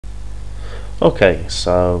Okay,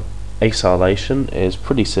 so acylation is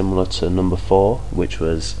pretty similar to number 4, which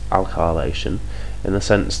was alkylation, in the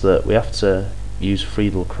sense that we have to use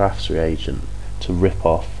Friedel-Crafts reagent to rip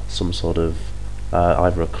off some sort of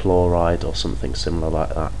either a chloride or something similar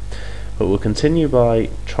like that. But we'll continue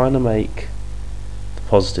by trying to make the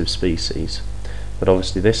positive species, but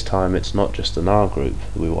obviously this time it's not just an R group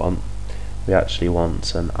that we actually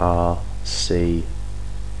want an R, C,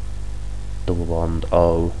 double bond,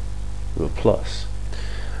 O with a plus.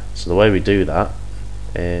 So the way we do that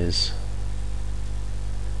is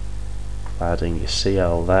adding your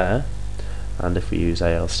Cl there, and if we use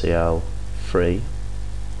AlCl free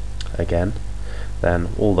again, then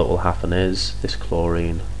all that will happen is this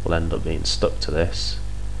chlorine will end up being stuck to this,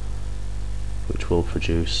 which will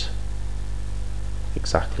produce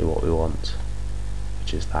exactly what we want,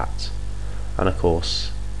 which is that. And of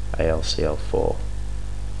course AlCl4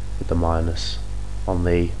 with the minus on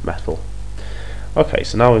the metal. Okay,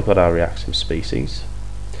 so now we've got our reactive species.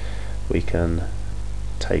 We can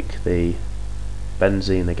take the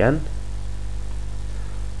benzene again,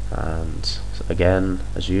 and again,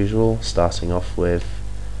 as usual, starting off with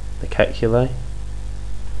the keculae.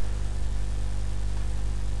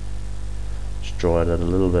 Just draw it at a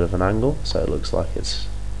little bit of an angle so it looks like it's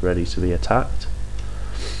ready to be attacked.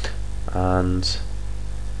 And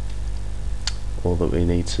all that we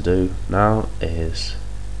need to do now is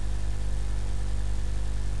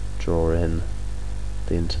draw in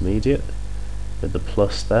the intermediate with the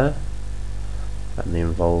plus there and the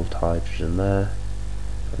involved hydrogen there,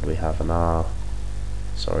 and we have an R,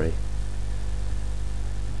 we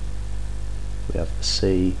have the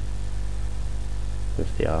C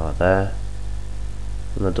with the R there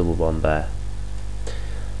and the double bond there,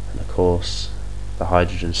 and of course the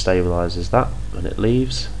hydrogen stabilizes that when it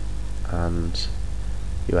leaves, and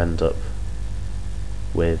you end up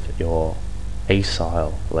with your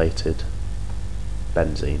acylated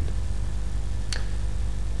benzene,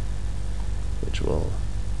 which will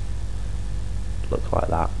look like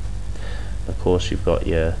that. Of course you've got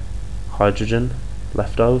your hydrogen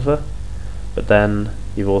left over, but then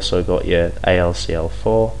you've also got your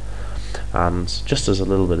AlCl4, and just as a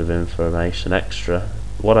little bit of information extra,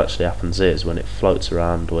 what actually happens is when it floats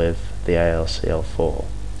around with the AlCl4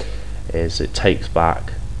 is it takes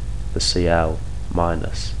back the Cl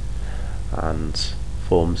minus and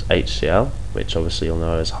forms HCl, which obviously you'll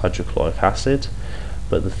know as hydrochloric acid.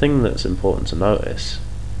 But the thing that's important to notice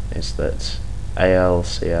is that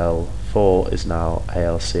AlCl4 is now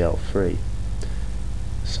AlCl3.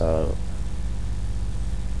 So,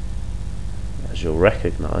 as you'll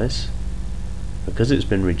recognise, because it's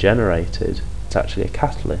been regenerated, it's actually a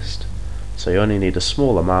catalyst. So you only need a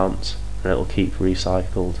small amount and it'll keep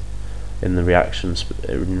recycled in the reaction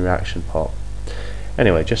pot.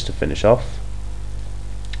 Anyway, just to finish off,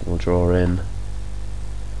 we'll draw in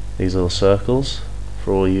these little circles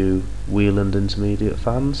for all you Wieland intermediate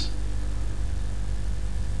fans.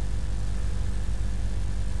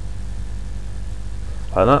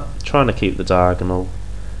 Like that, trying to keep the diagonal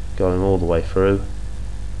going all the way through.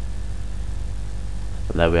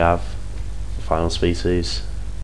 And there we have the final species